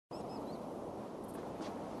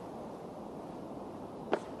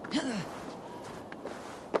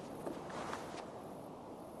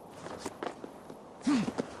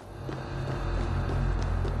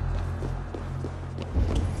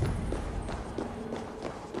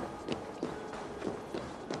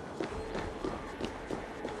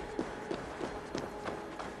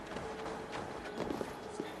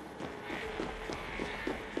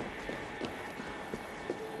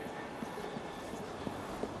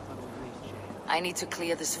I need to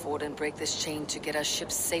clear this fort and break this chain to get our ship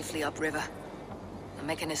safely upriver. The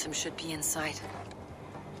mechanism should be in sight.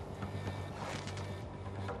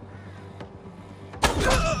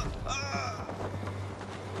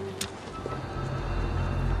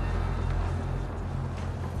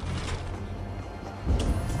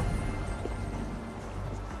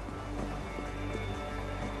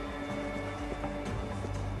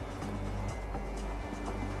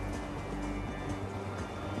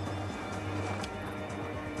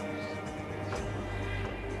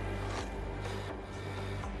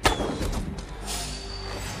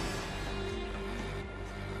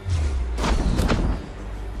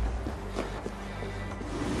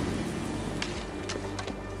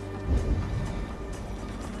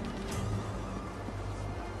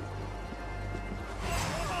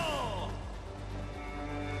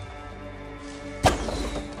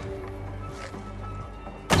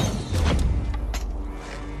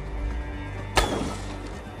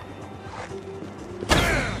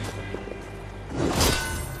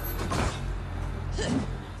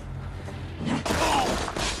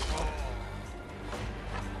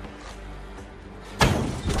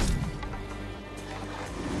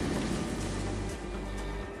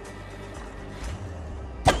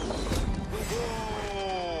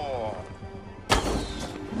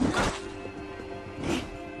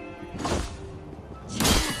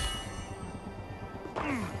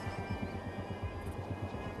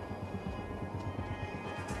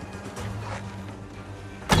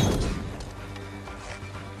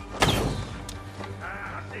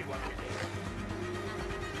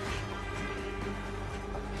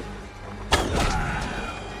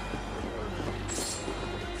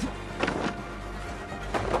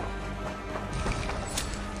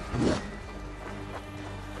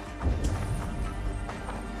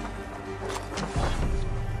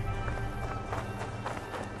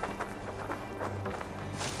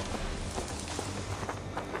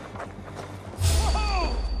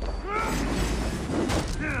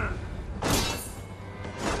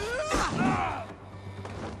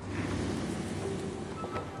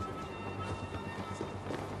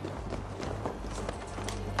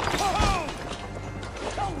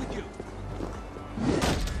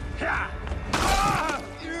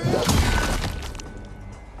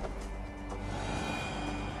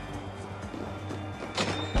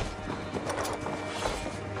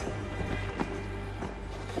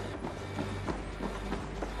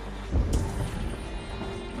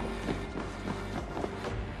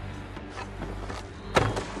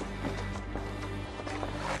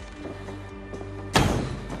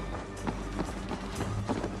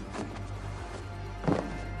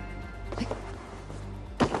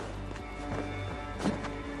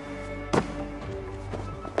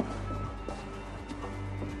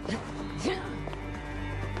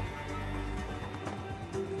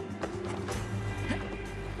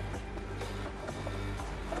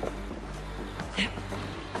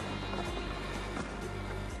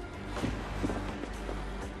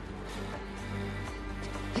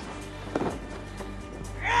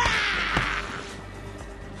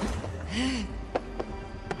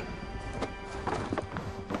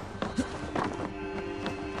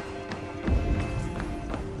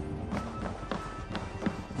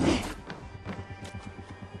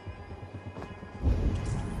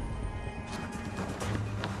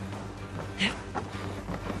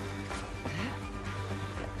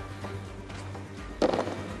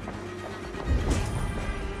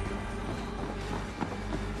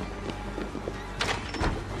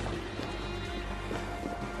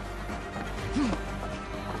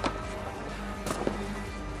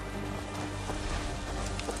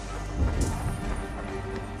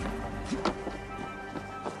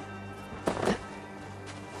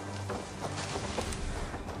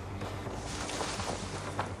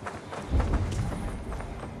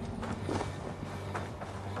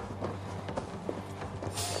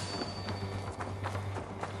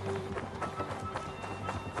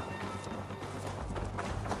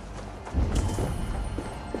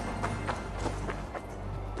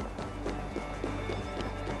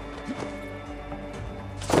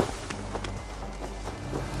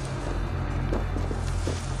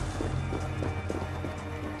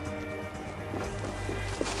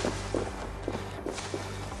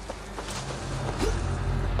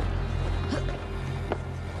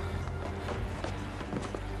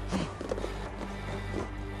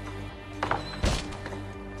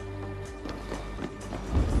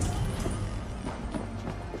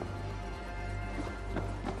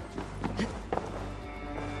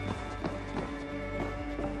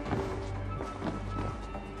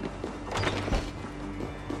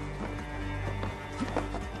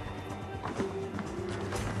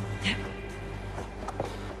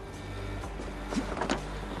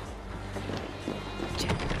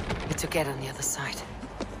 get on the other side.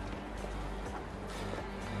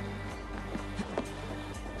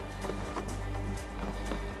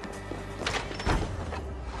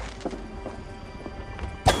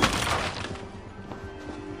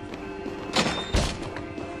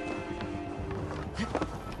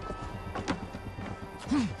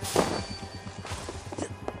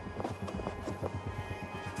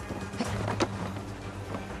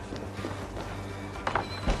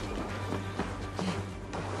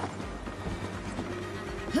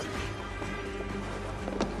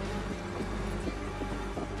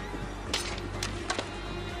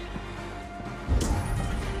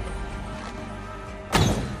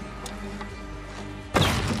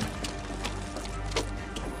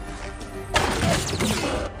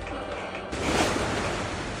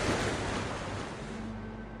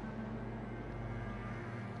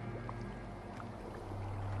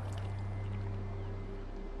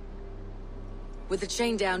 With the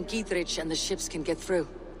chain down, Gietrich and the ships can get through.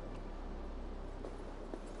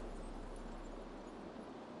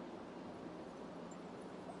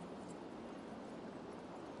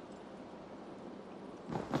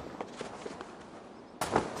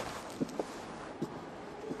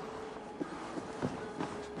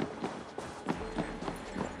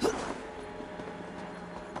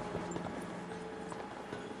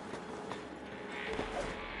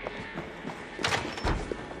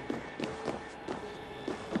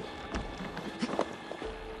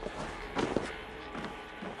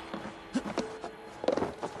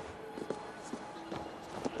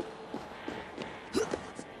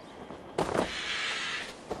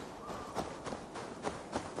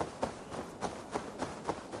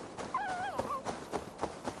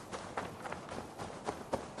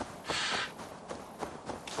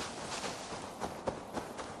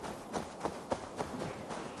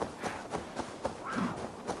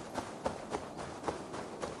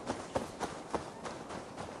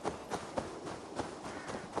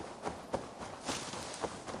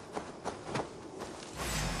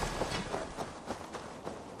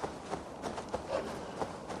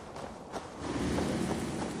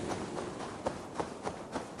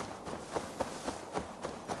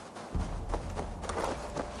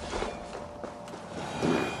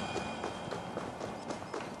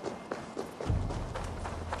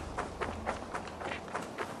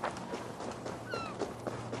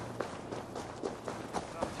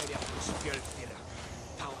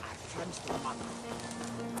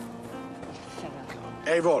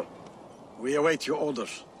 Eivor, we await your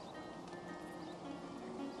orders.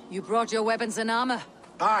 You brought your weapons and armor?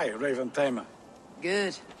 Aye, Raven Tamer.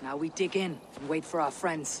 Good. Now we dig in and wait for our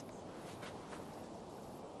friends.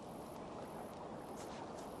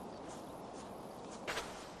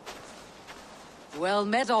 Well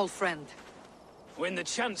met, old friend. When the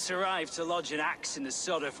chance arrived to lodge an axe in the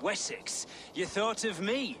sod of Wessex, you thought of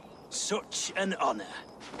me. Such an honor.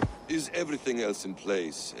 Is everything else in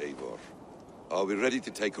place, Eivor? Are we ready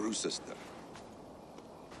to take Rochester?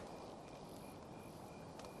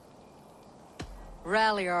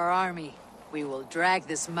 Rally our army. We will drag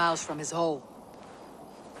this mouse from his hole.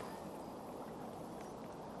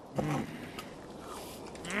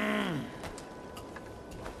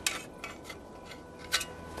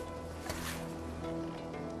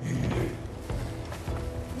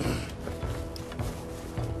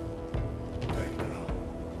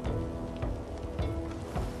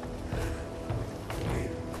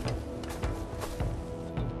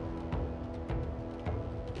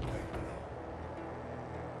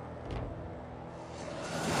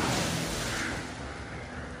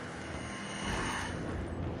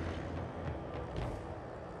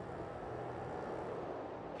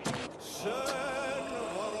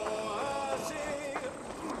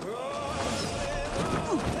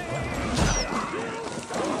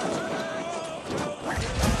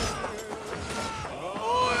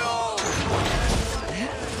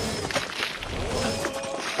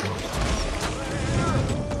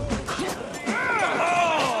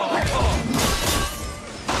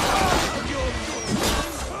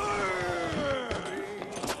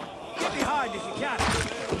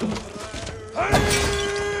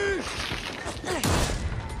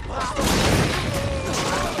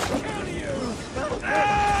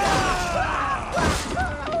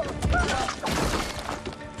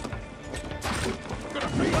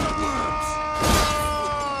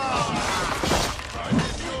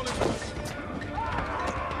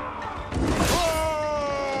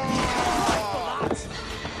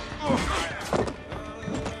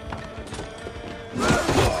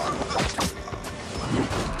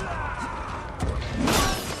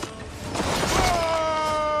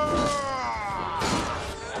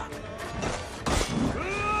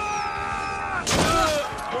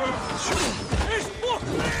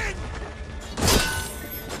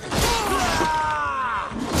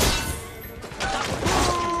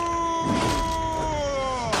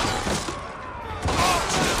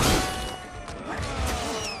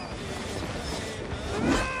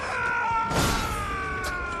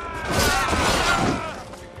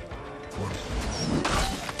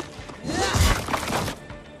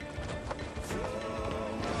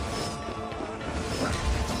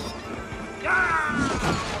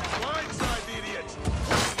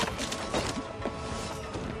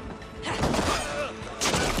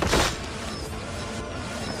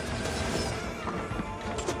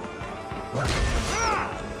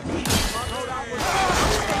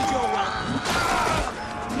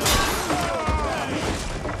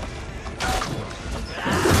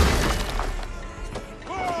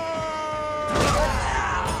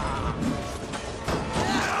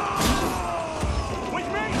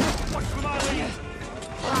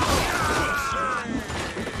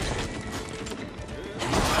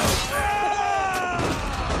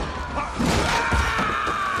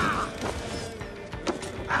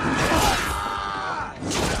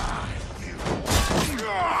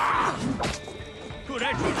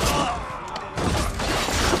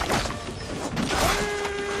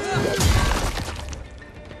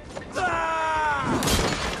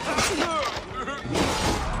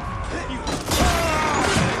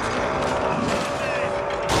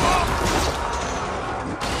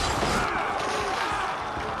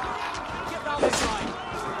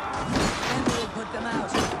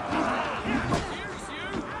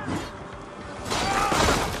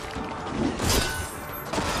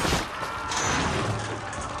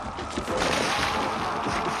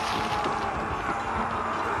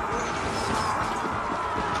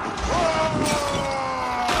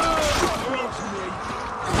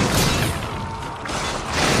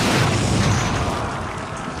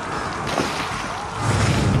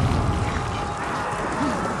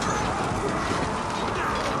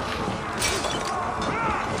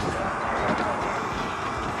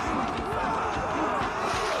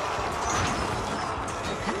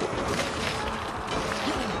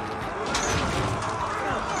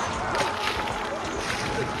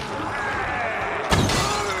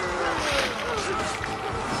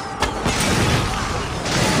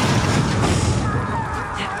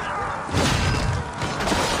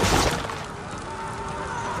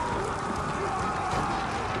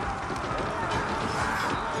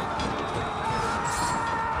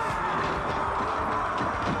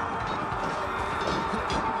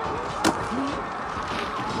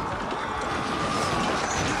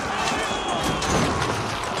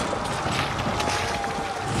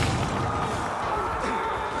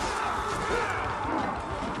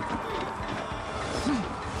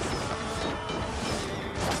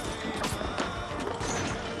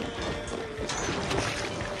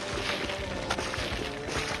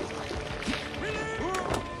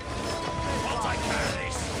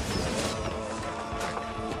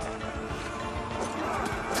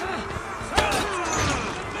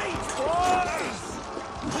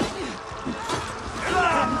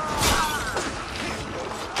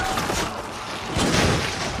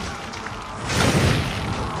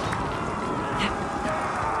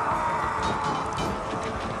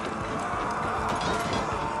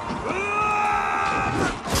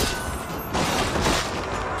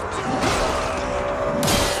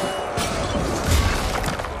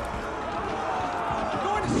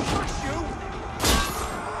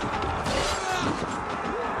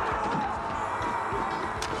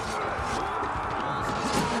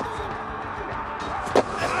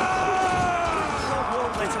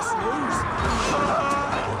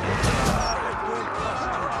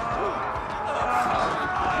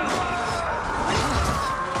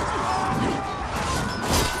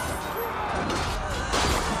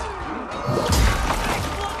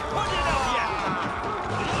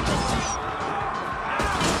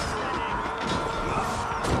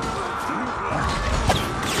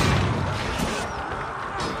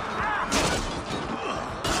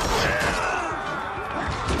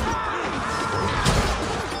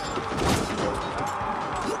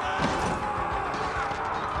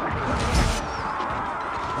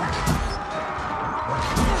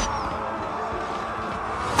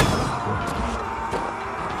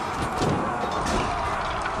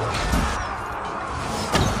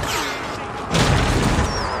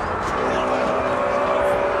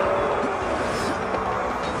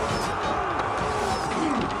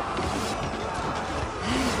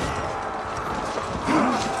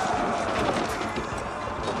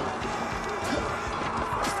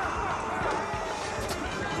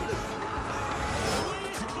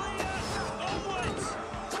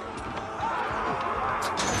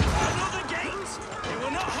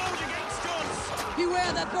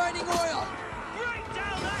 Beware that burning oil! Break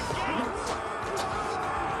down that gate!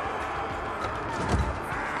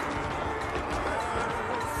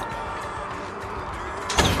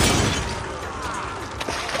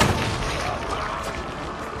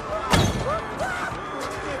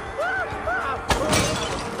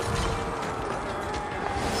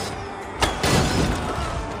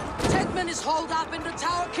 Is hauled up in the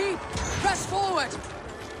tower keep. Press forward.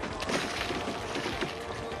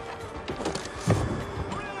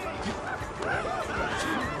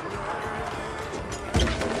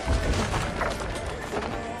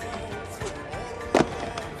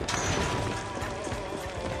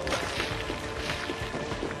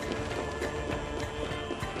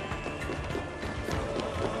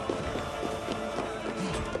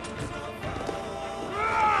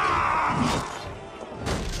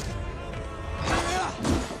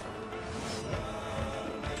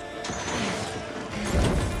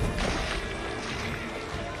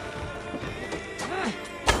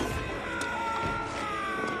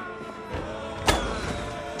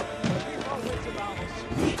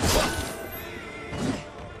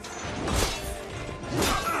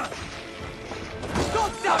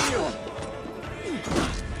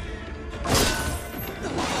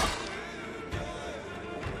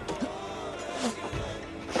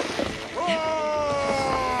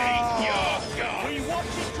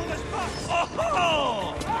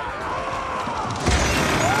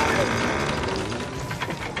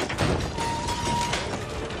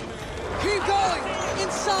 Keep going!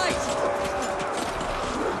 In sight!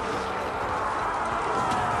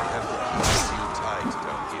 Sealed tight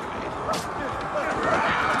down here,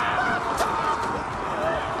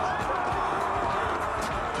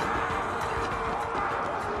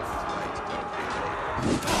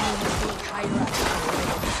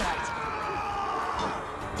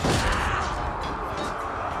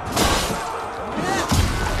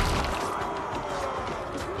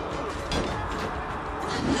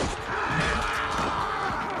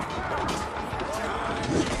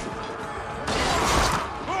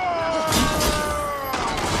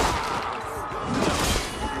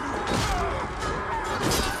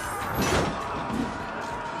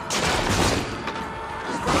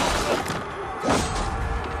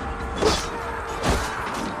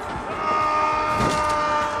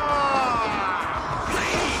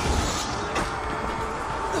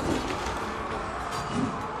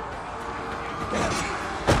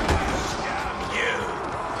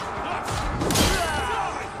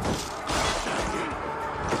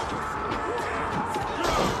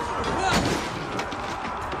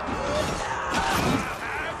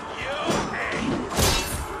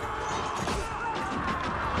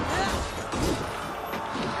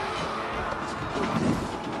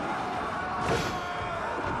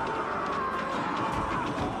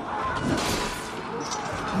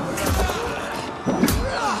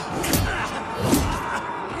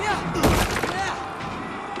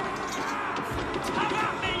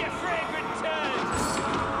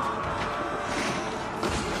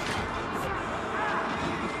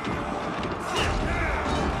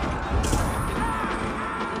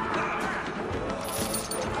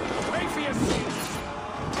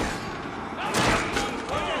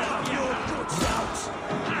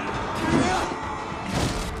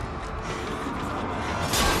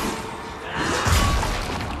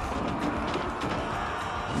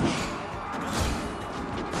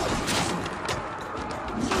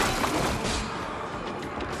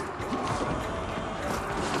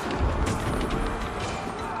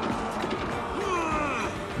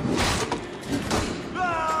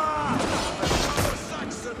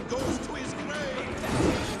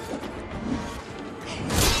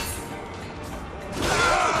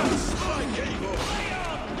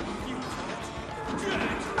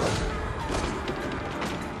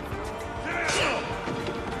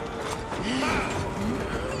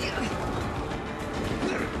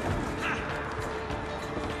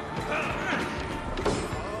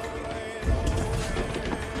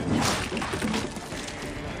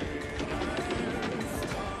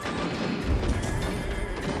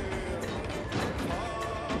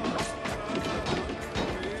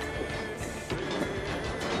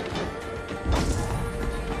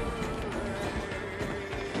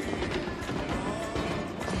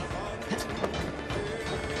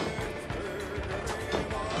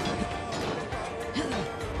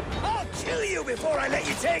 before I let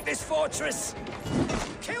you take this fortress.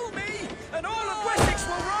 Kill me, and all of Wessex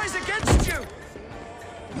will rise against you!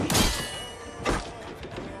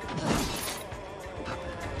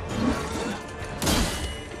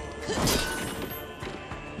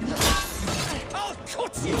 I'll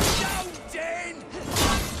cut you down, Dane!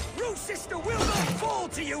 Root sister will not Fall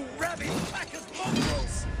to you, rabid pack of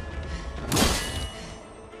mongrels!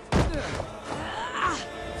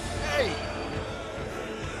 Hey!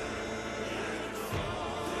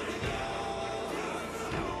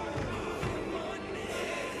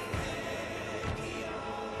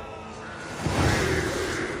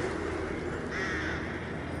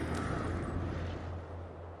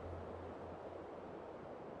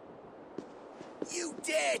 You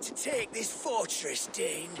dare to take this fortress,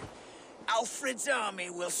 Dane? Alfred's army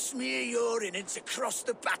will smear your innards across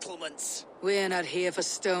the battlements. We're not here for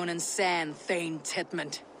stone and sand, Thane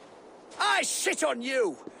Tedmund. I shit on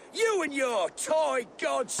you! You and your toy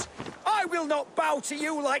gods! I will not bow to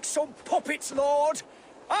you like some puppet's lord!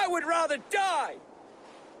 I would rather die!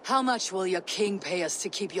 How much will your king pay us to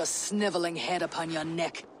keep your sniveling head upon your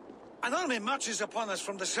neck? An army marches upon us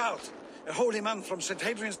from the south. A holy man from St.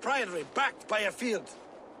 Hadrian's Priory, backed by a field.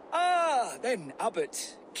 Ah, then,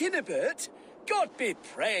 Abbot. Kinnebert, God be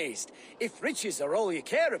praised. If riches are all you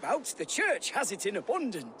care about, the church has it in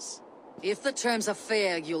abundance. If the terms are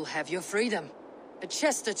fair, you'll have your freedom. A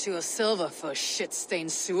chest or two of silver for a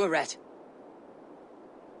shit-stained sewer rat.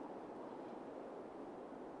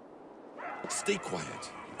 Stay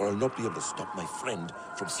quiet, or I'll not be able to stop my friend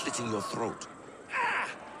from slitting your throat. Ah!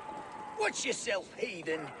 Watch yourself,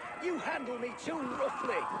 heathen. You handle me too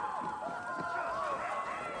roughly.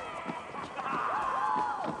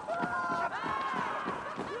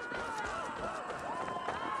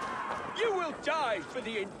 You will die for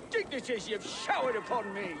the indignities you've showered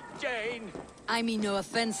upon me, Dane. I mean no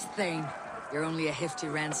offense, Thane. You're only a hefty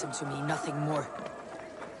ransom to me, nothing more.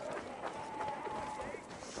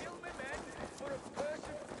 Kill me, men, for a purse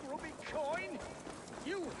of grubby coin?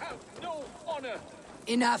 You have no honor.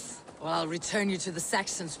 Enough, or I'll return you to the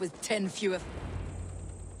Saxons with 10 fewer...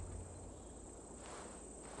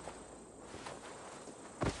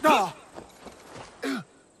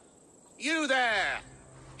 You there,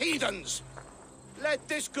 heathens! Let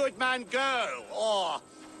this good man go, or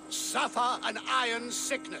suffer an iron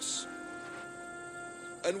sickness.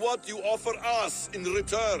 And what you offer us in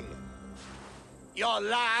return? Your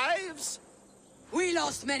lives? We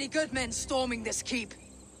lost many good men storming this keep.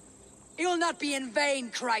 It will not be in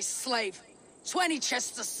vain, Christ's slave. 20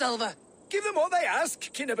 chests of silver. Give them what they ask,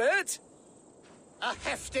 Kinnebert. A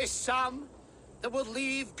hefty sum that will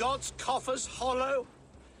leave God's coffers hollow?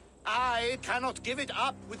 I cannot give it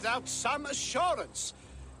up without some assurance.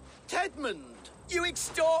 Tedmund! You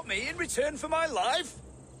extort me in return for my life?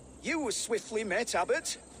 You were swiftly met,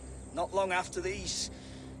 Abbot. Not long after these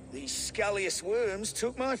scallious worms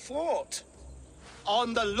took my fort.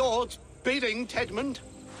 On the Lord's bidding, Tedmund.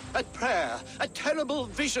 At prayer, a terrible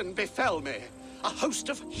vision befell me. A host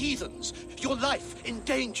of heathens, your life in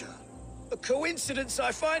danger. A coincidence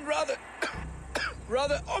I find rather...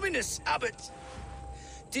 rather ominous, Abbot.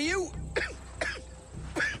 Do you...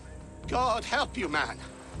 God help you, man.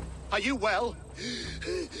 Are you well?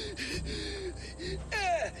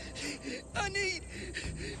 Air! I need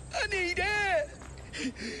air!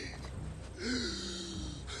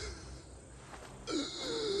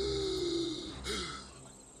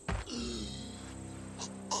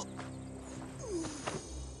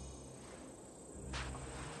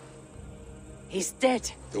 He's dead.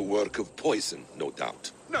 The work of poison, no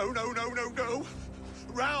doubt. No.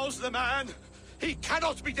 Rouse the man. He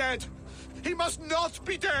cannot be dead. He must not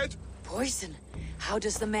be dead. Poison? How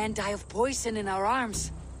does the man die of poison in our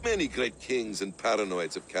arms? Many great kings and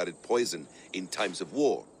paranoids have carried poison in times of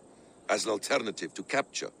war, as an alternative to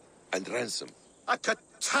capture and ransom. A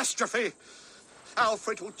catastrophe.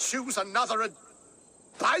 Alfred will choose another and...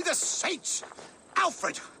 By the saints!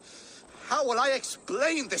 Alfred! How will I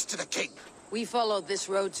explain this to the king? We followed this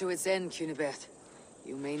road to its end, Cunibert.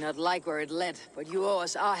 You may not like where it led, but you owe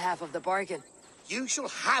us our half of the bargain. You shall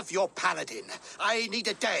have your paladin. I need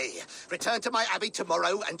a day. Return to my abbey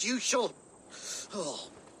tomorrow, and you shall... Oh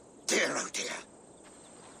dear.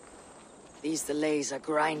 These delays are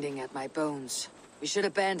grinding at my bones. We should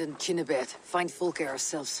abandon Cunibert, find Fulke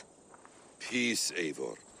ourselves. Peace,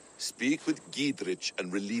 Eivor. Speak with Giedrich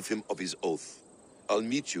and relieve him of his oath. I'll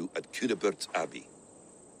meet you at Cunebert's Abbey.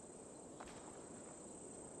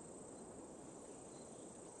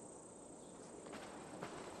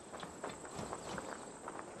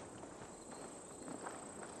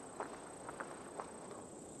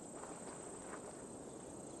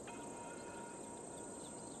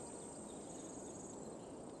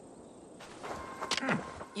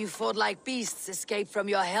 You fought like beasts, escaped from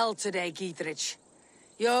your hell today, Giedrich.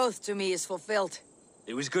 Your oath to me is fulfilled.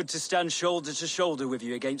 It was good to stand shoulder to shoulder with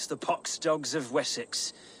you against the pox dogs of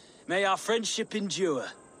Wessex. May our friendship endure.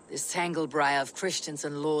 This tangle briar of Christians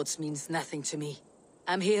and lords means nothing to me.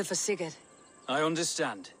 I'm here for Sigurd. I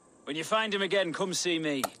understand. When you find him again, come see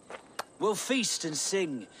me. We'll feast and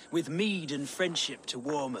sing, with mead and friendship to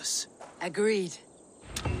warm us. Agreed.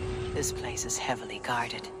 This place is heavily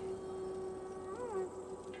guarded.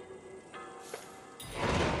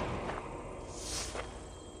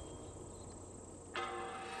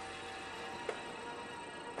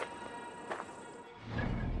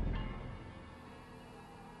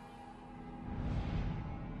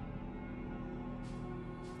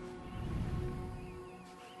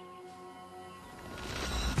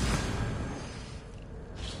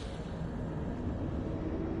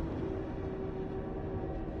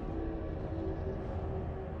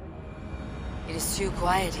 It is too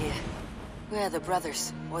quiet here. Where are the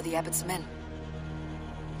brothers, or the abbot's men?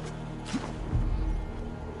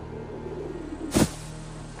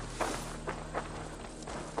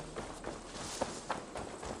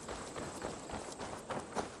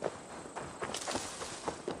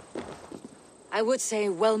 I would say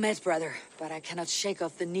well met, brother, but I cannot shake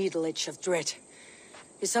off the needle itch of dread.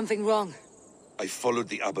 Is something wrong? I followed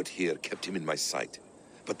the abbot here, kept him in my sight.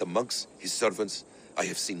 But the monks, his servants, I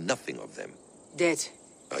have seen nothing of them. Dead.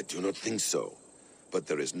 I do not think so. But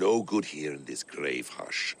there is no good here in this grave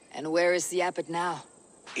hush. And where is the abbot now?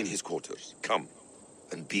 In his quarters. Come,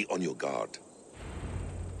 and be on your guard.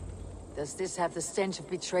 Does this have the stench of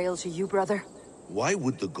betrayal to you, brother? Why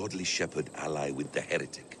would the godly shepherd ally with the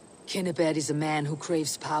heretic? Kinnebad is a man who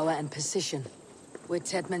craves power and position. With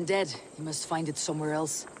Tedman dead, he must find it somewhere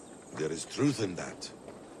else. There is truth in that.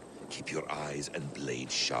 Keep your eyes and blade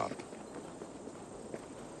sharp.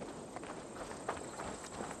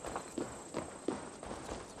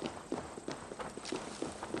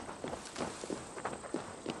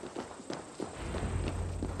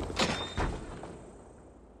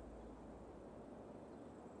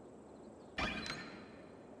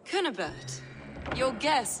 Cunibert, your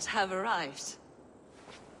guests have arrived.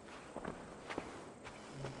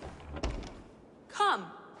 Come.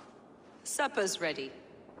 Supper's ready.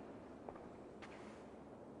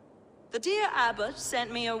 The dear abbot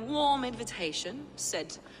sent me a warm invitation,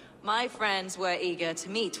 said my friends were eager to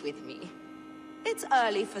meet with me. It's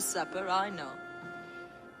early for supper, I know.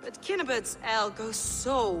 But Kinnibert's ale goes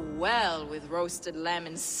so well with roasted lamb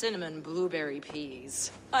and cinnamon blueberry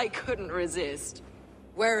peas. I couldn't resist.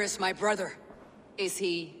 Where is my brother? Is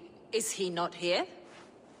he not here?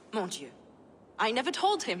 Mon Dieu, I never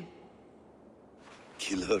told him.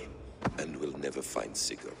 Kill her, and we'll never find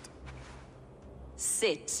Sigurd.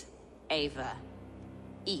 Sit, Ava.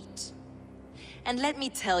 Eat. And let me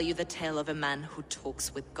tell you the tale of a man who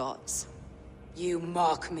talks with gods. You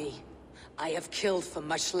mock me. I have killed for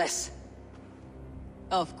much less.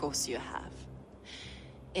 Of course you have.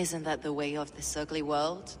 Isn't that the way of this ugly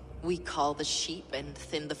world? We cull the sheep and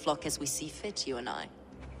thin the flock as we see fit, you and I.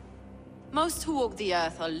 Most who walk the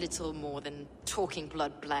earth are little more than talking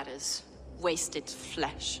blood bladders, wasted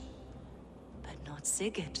flesh. But not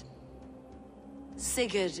Sigurd.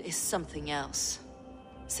 Sigurd is something else.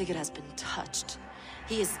 Sigurd has been touched.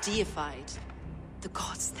 He is deified. The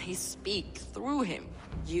gods, they speak through him.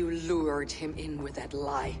 You lured him in with that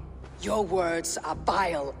lie. Your words are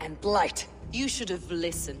bile and blight. You should have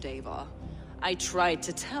listened, Ava. I tried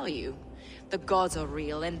to tell you. The gods are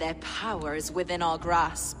real and their power is within our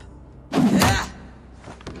grasp.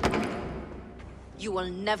 You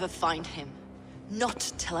will never find him. Not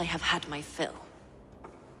till I have had my fill.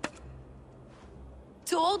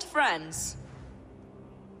 To old friends.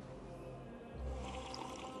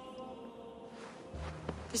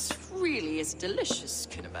 This really is delicious,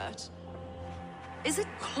 Kinnebert. Is it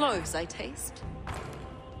cloves I taste?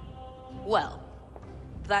 Well,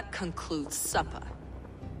 that concludes supper.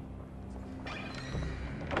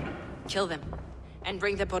 Kill them, and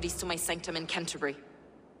bring their bodies to my sanctum in Canterbury.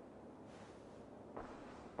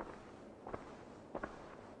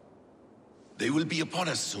 They will be upon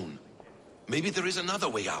us soon. Maybe there is another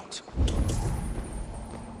way out.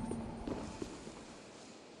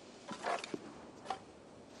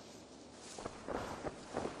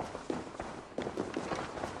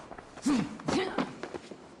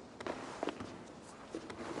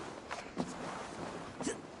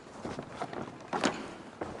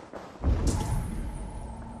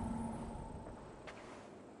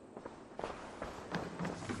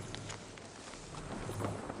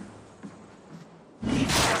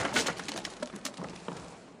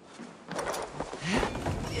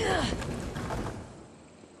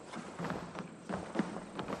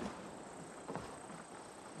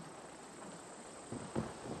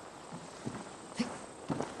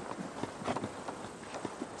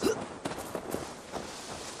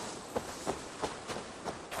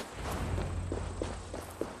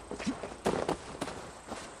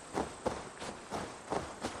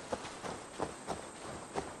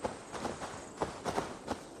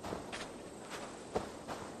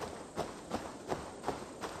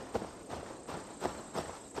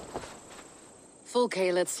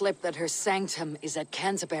 Fulke let slip that her sanctum is at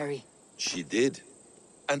Canterbury. She did.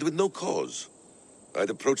 And with no cause. I'd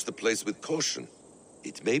approach the place with caution.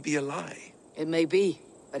 It may be a lie. It may be,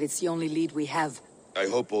 but it's the only lead we have. I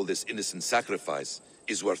hope all this innocent sacrifice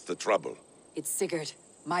is worth the trouble. It's Sigurd,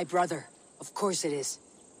 my brother. Of course it is.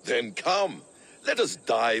 Then come, let us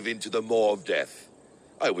dive into the maw of death.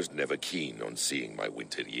 I was never keen on seeing my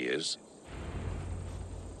winter years.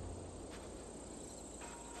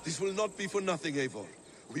 This will not be for nothing, Eivor.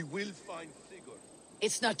 We will find Sigurd.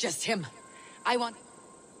 It's not just him. I want...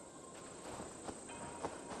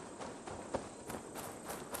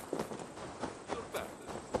 You're back.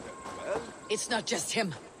 Very well. It's not just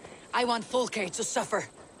him. I want Fulke to suffer.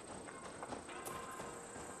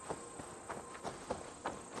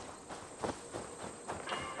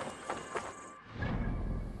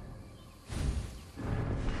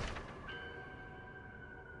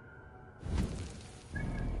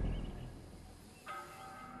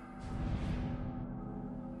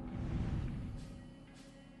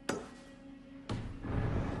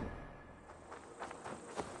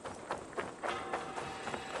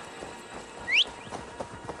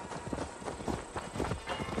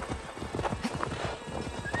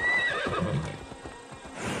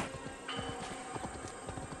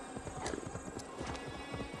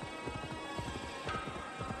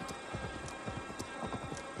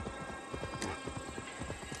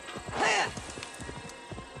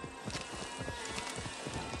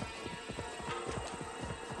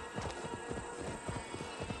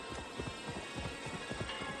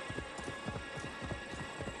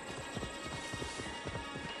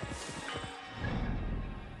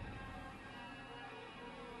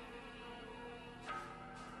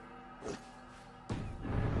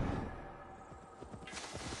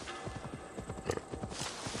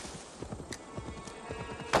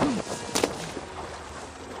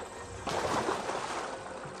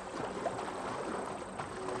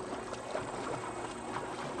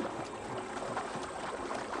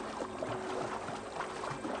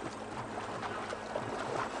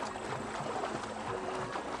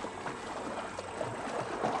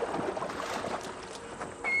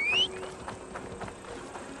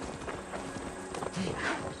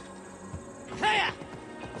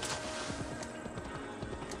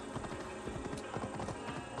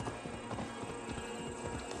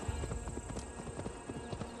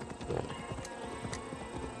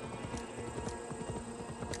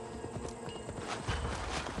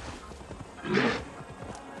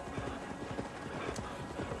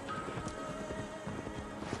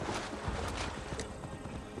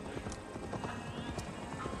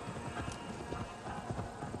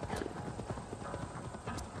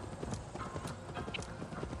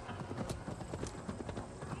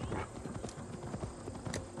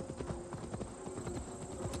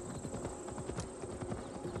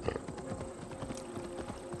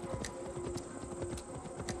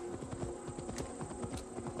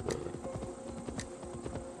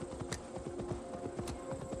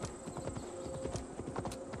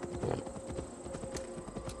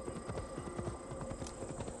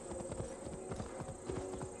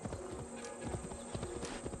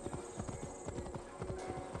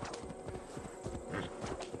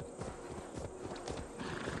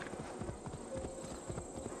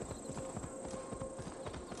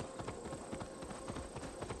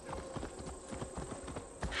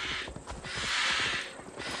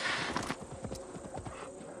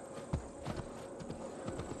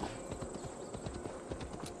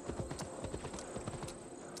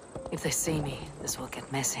 If they see me, this will get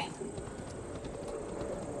messy.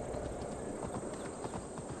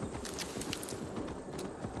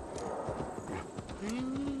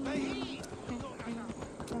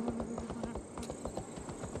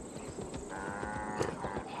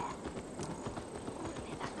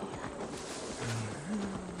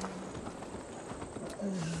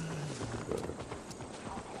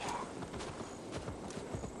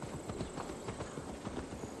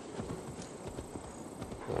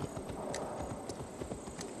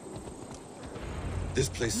 This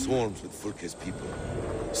place swarms with Fulke's people.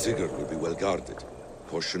 Sigurd will be well guarded.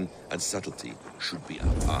 Caution and subtlety should be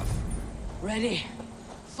our path. Ready?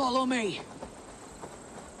 Follow me.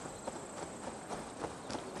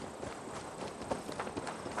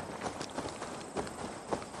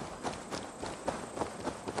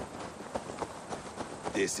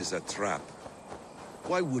 This is a trap.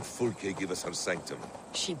 Why would Fulke give us her sanctum?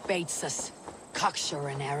 She baits us. Cocksure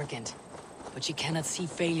and arrogant. But she cannot see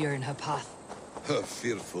failure in her path. Her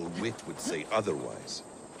fearful wit would say otherwise.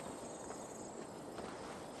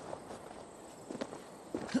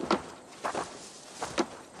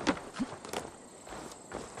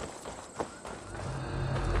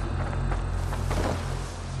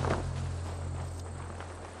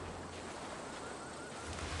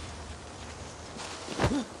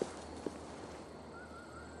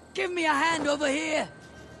 Give me a hand over here!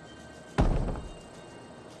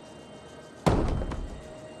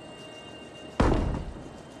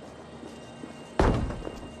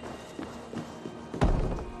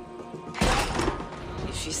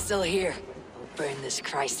 If she's still here, I'll burn this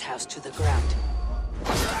Christ house to the ground.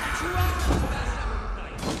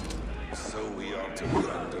 So we are to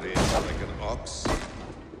wander in like an ox?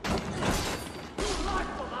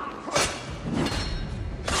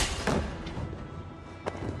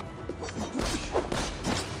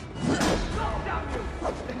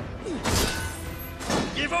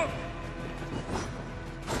 Give up!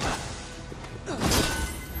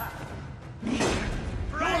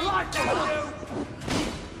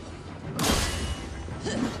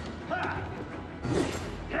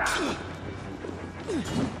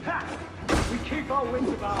 We keep our wits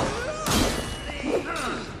about us.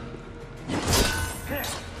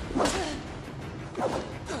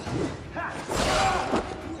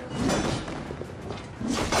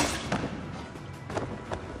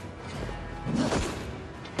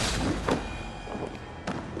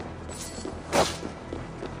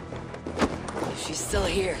 If she's still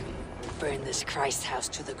here, I'll burn this Christ house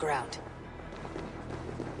to the ground.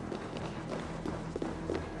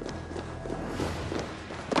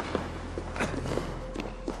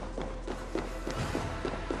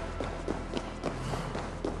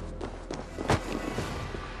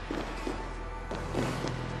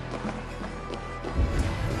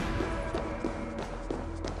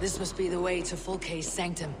 This must be the way to Fulke's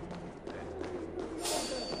sanctum.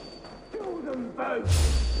 Kill them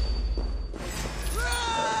both!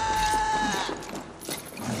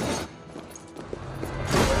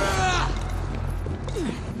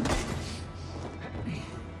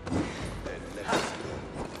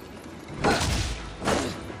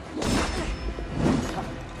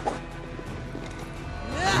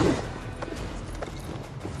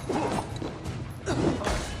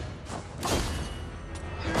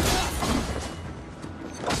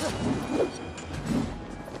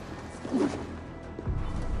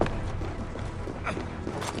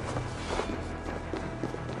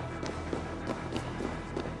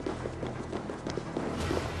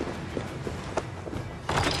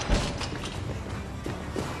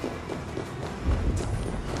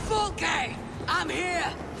 I'm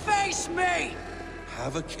here! Face me!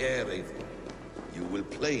 Have a care, Eivor. You will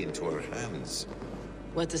play into our hands.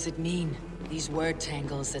 What does it mean? These word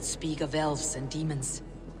tangles that speak of elves and demons.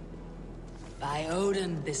 By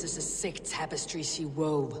Odin, this is a sick tapestry she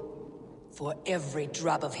wove. For every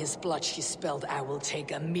drop of his blood she spilled, I will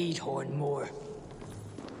take a mead horn more.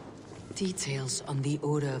 Details on the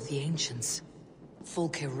Order of the Ancients.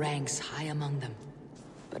 Fulke ranks high among them,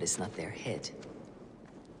 but it's not their head.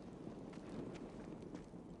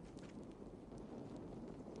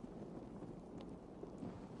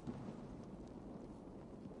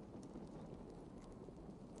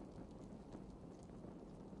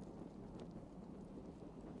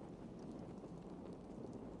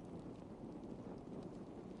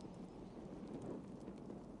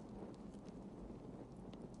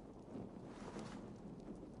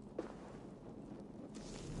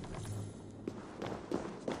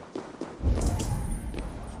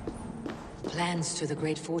 Plans to the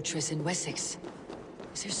great fortress in Wessex.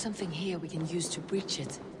 Is there something here we can use to breach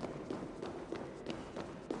it?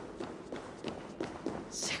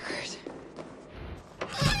 Sigurd.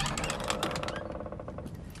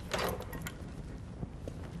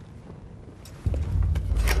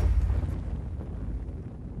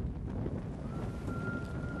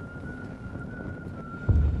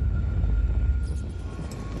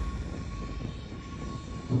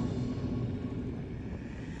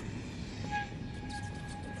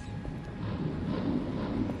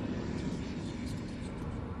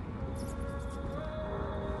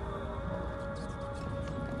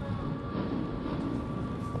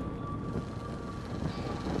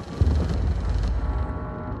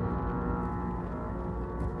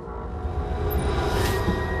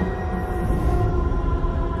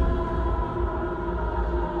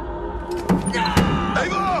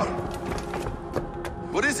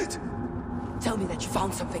 What is it? Tell me that you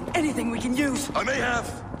found something, anything we can use! I may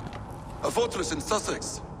have. A fortress in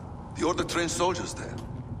Sussex. The Order trained soldiers there.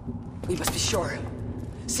 We must be sure.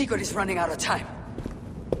 Sigurd is running out of time.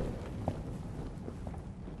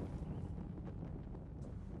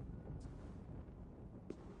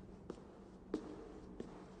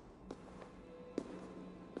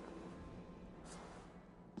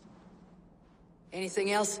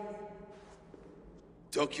 Anything else?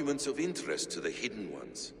 Documents of interest to the Hidden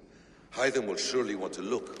Ones. Hythen will surely want to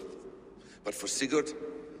look. But for Sigurd,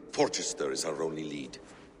 Porchester is our only lead.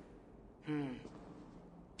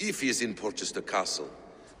 If he is in Porchester Castle,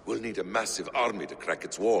 we'll need a massive army to crack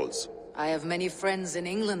its walls. I have many friends in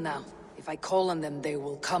England now. If I call on them, they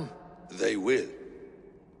will come. They will.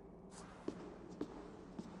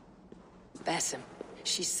 Basim,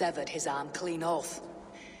 she severed his arm clean off.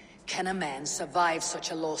 Can a man survive such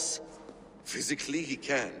a loss? Physically, he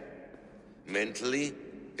can. Mentally,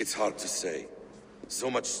 it's hard to say. So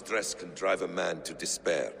much stress can drive a man to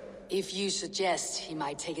despair. If you suggest he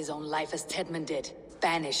might take his own life as Tedman did,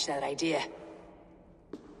 banish that idea.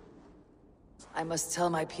 I must tell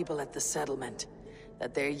my people at the settlement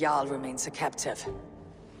that their Jarl remains a captive.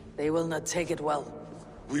 They will not take it well.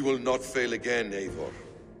 We will not fail again, Eivor.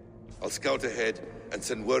 I'll scout ahead and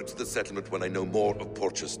send word to the settlement when I know more of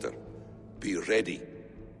Porchester. Be ready.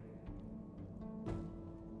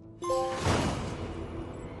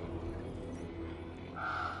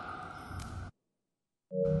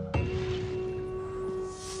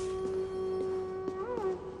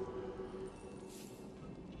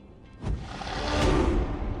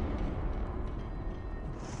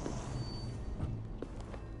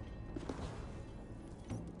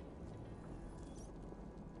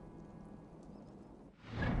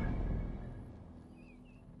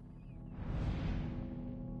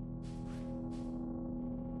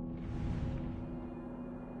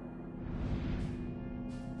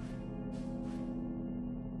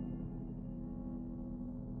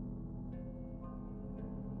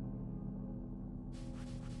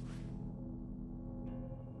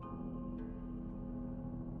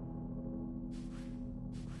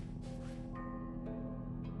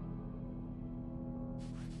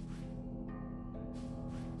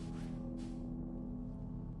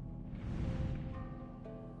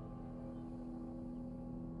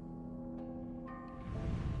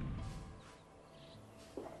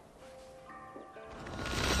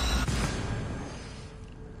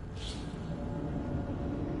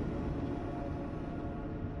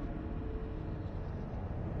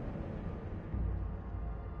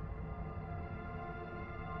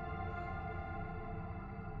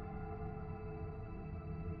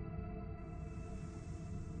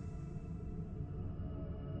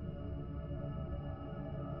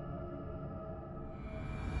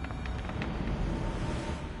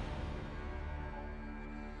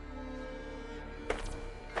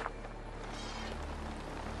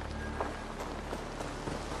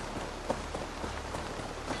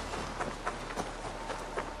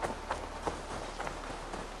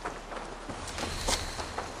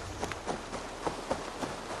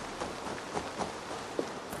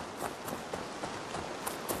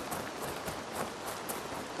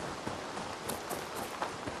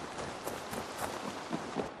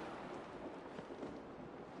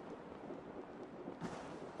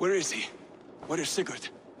 Where is he? Where is Sigurd?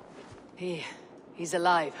 He's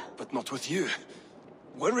alive. But not with you.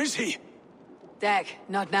 Where is he? Dag,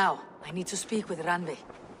 not now. I need to speak with Randvi.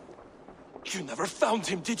 You never found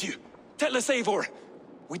him, did you? Tell us, Eivor.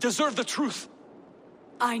 We deserve the truth.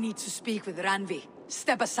 I need to speak with Randvi.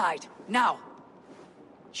 Step aside, now.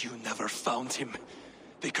 You never found him,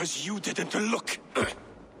 because you didn't look.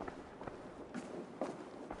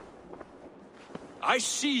 I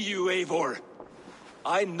see you, Eivor.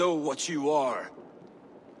 I know what you are.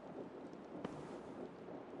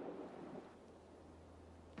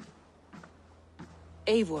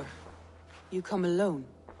 Eivor, you come alone.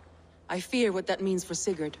 I fear what that means for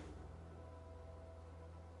Sigurd.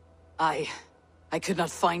 I could not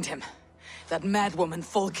find him. That madwoman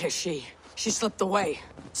Folke, she slipped away.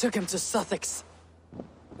 Took him to Sussex.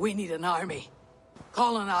 We need an army.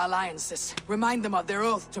 Call on our alliances. Remind them of their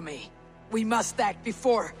oath to me. We must act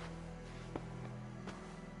before...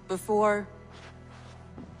 Before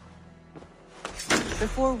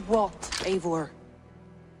what, Eivor?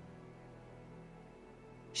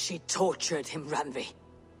 She tortured him, Randvi.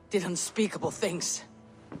 Did unspeakable things.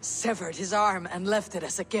 Severed his arm and left it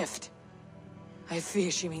as a gift. I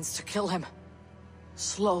fear she means to kill him.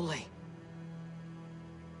 Slowly.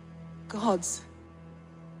 Gods.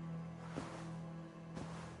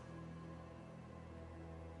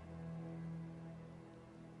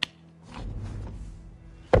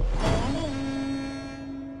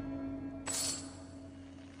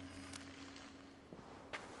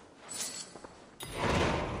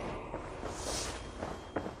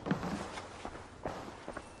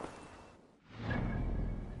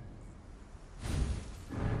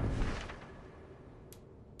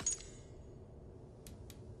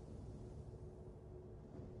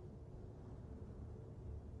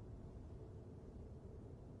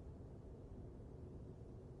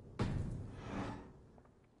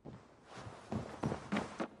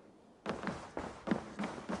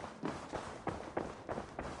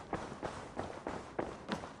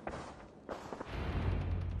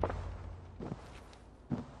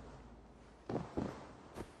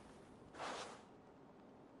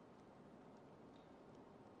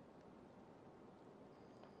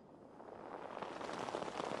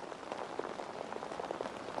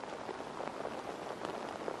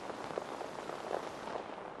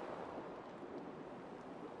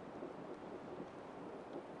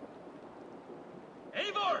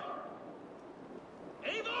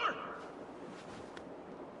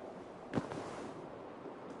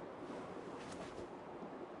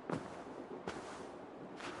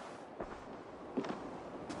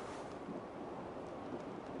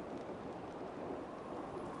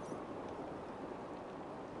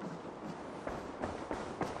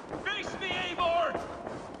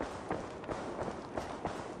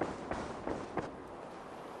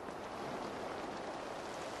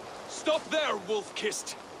 Stop there,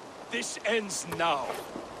 Wolf-Kissed! This ends now.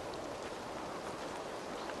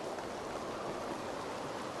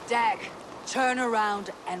 Dag, turn around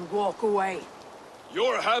and walk away.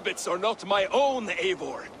 Your habits are not my own,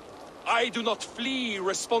 Eivor. I do not flee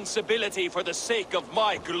responsibility for the sake of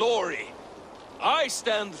my glory. I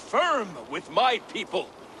stand firm with my people.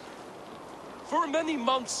 For many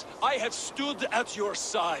months, I have stood at your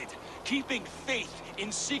side, keeping faith in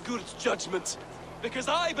Sigurd's judgment, because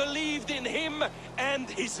I believed in him and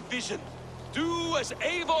his vision. Do as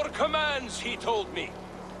Eivor commands, he told me.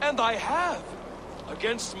 And I have.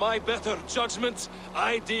 Against my better judgment,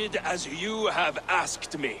 I did as you have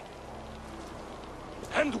asked me.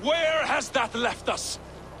 And where has that left us?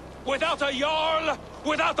 Without a Jarl?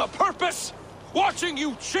 Without a purpose? Watching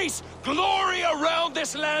you chase glory around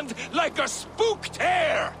this land like a spooked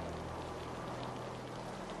hare!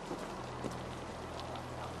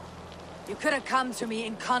 You could have come to me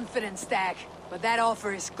in confidence, Dag, but that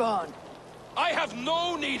offer is gone. I have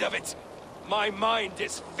no need of it! My mind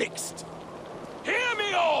is fixed. Hear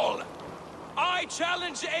me all! I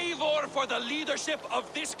challenge Eivor for the leadership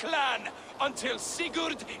of this clan until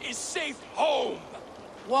Sigurd is safe home!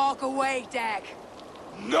 Walk away, Dag!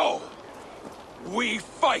 No! We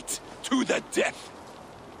fight to the death!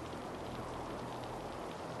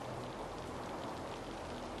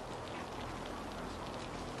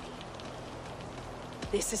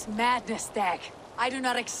 This is madness, Dag. I do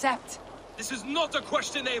not accept. This is not a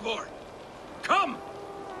question, Eivor! Come!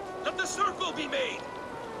 Let the circle be made!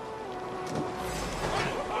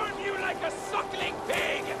 I'll harm you like a suckling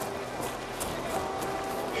pig!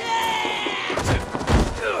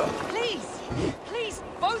 Please! Please,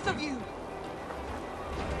 both of you!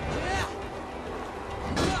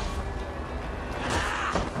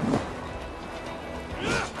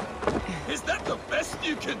 Is that the best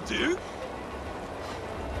you can do?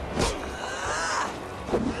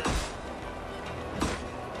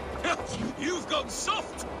 You've gone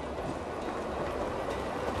soft!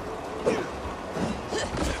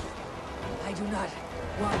 I do not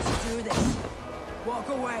want to do this. Walk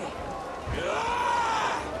away.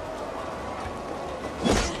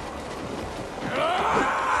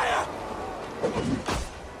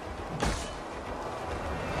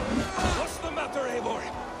 What's the matter, Eivor?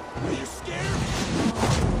 Are you scared?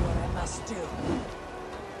 What I must do.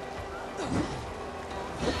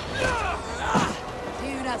 Do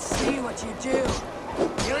you not see what you do?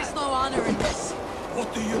 There is no honor in this.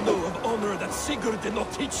 What do you know of honor that Sigurd did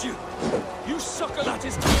not teach you? You suckle at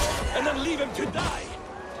his tail and then leave him to die!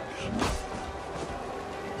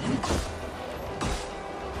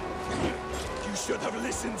 You should have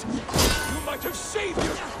listened. You might have saved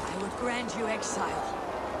your... I would grant you exile.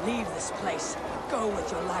 Leave this place. Go with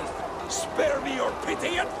your life. Spare me your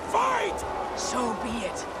pity and fight! So be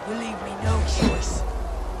it. You leave me no choice.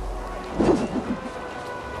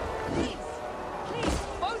 Please. Please,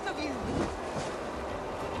 both of you.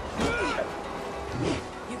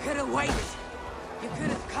 You could have waited. You could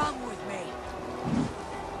have come with me.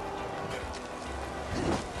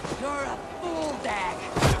 You're a fool, Dag.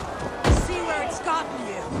 See where it's gotten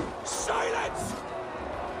you. Silence!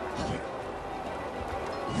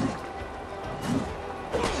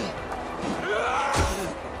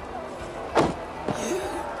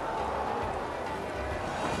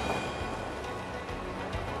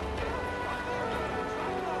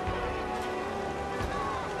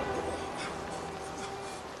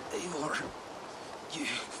 Eivor, you...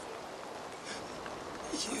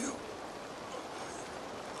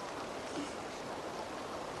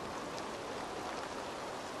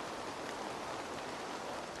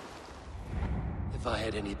 If I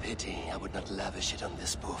had any pity, I would not lavish it on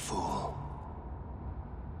this poor fool.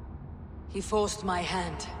 He forced my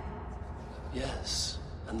hand. Yes,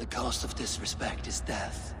 and the cost of disrespect is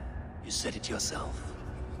death. You said it yourself.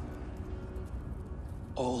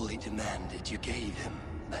 All he demanded, you gave him.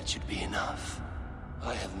 That should be enough.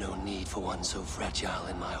 I have no need for one so fragile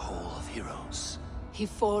in my hall of heroes. He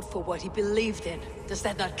fought for what he believed in. Does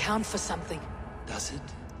that not count for something? Does it?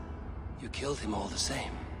 You killed him all the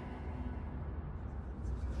same.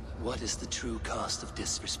 What is the true cost of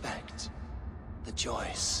disrespect? The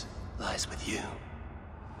choice lies with you.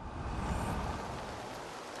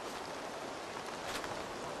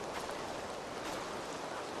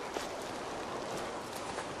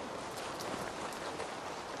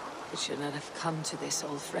 It should not have come to this,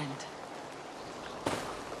 old friend.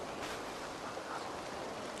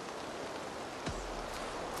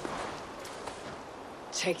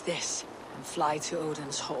 Take this and fly to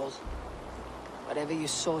Odin's Hall. Whatever you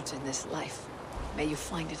sought in this life, may you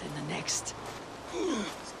find it in the next.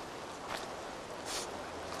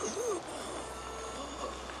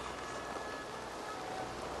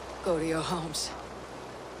 Go to your homes.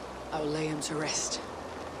 I'll lay him to rest.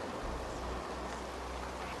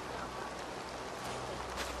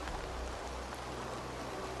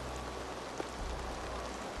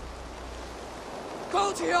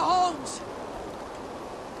 Go to your homes!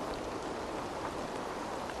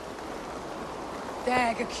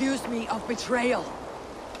 Dag accused me of betrayal.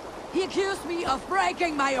 He accused me of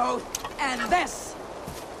breaking my oath, and this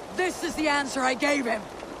is the answer I gave him.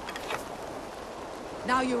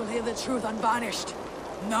 Now you'll hear the truth unvarnished.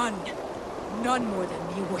 None more than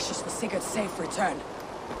me wishes for Sigurd's safe return.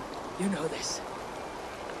 You know this.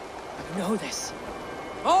 You know this.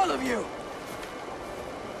 All of you!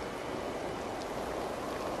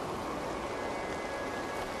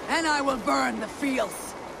 And I will burn the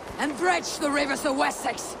fields, and dredge the rivers of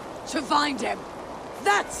Wessex to find him.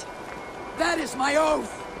 That is my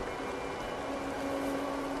oath!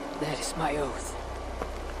 That is my oath.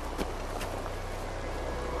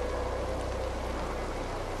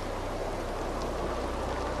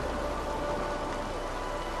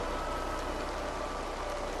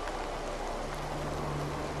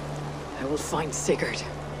 I will find Sigurd.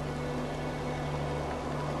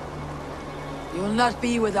 You will not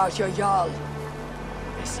be without your Jarl.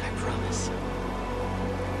 This I promise.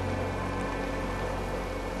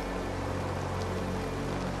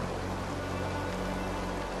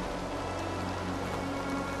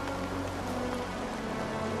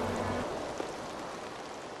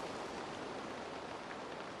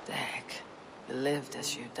 Dag, you lived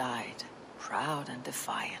as you died, proud and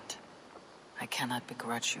defiant. I cannot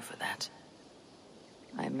begrudge you for that.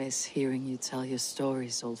 I miss hearing you tell your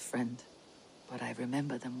stories, old friend. But I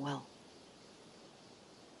remember them well.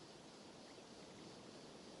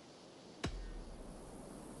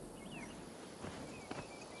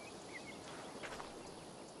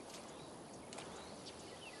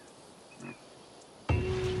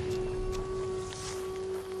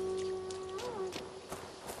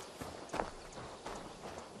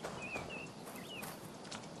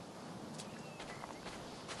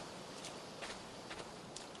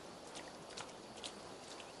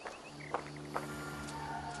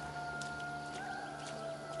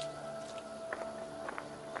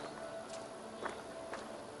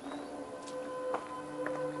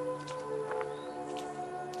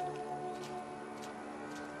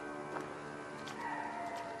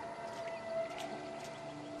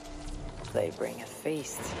 They bring a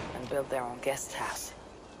feast and build their own guest house.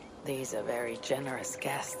 These are very generous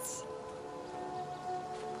guests.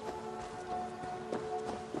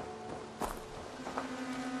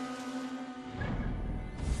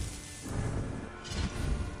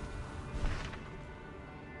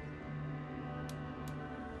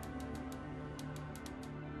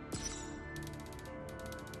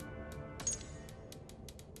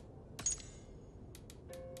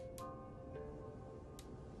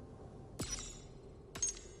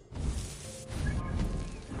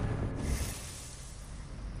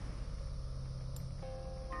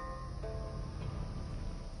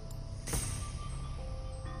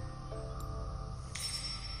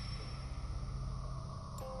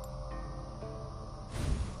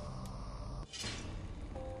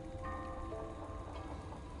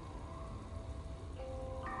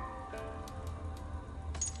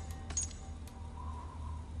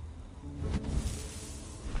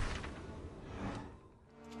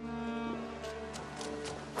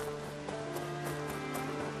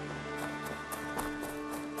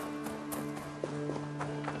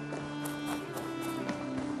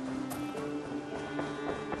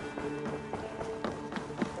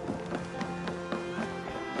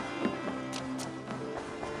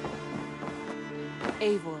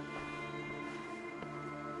 Eivor.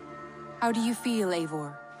 How do you feel,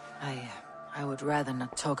 Eivor? I would rather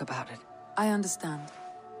not talk about it. I understand.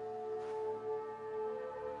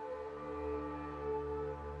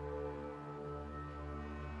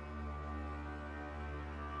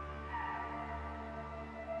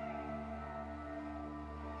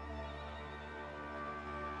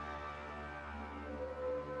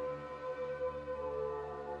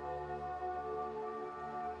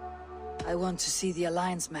 I want to see the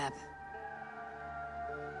Alliance map.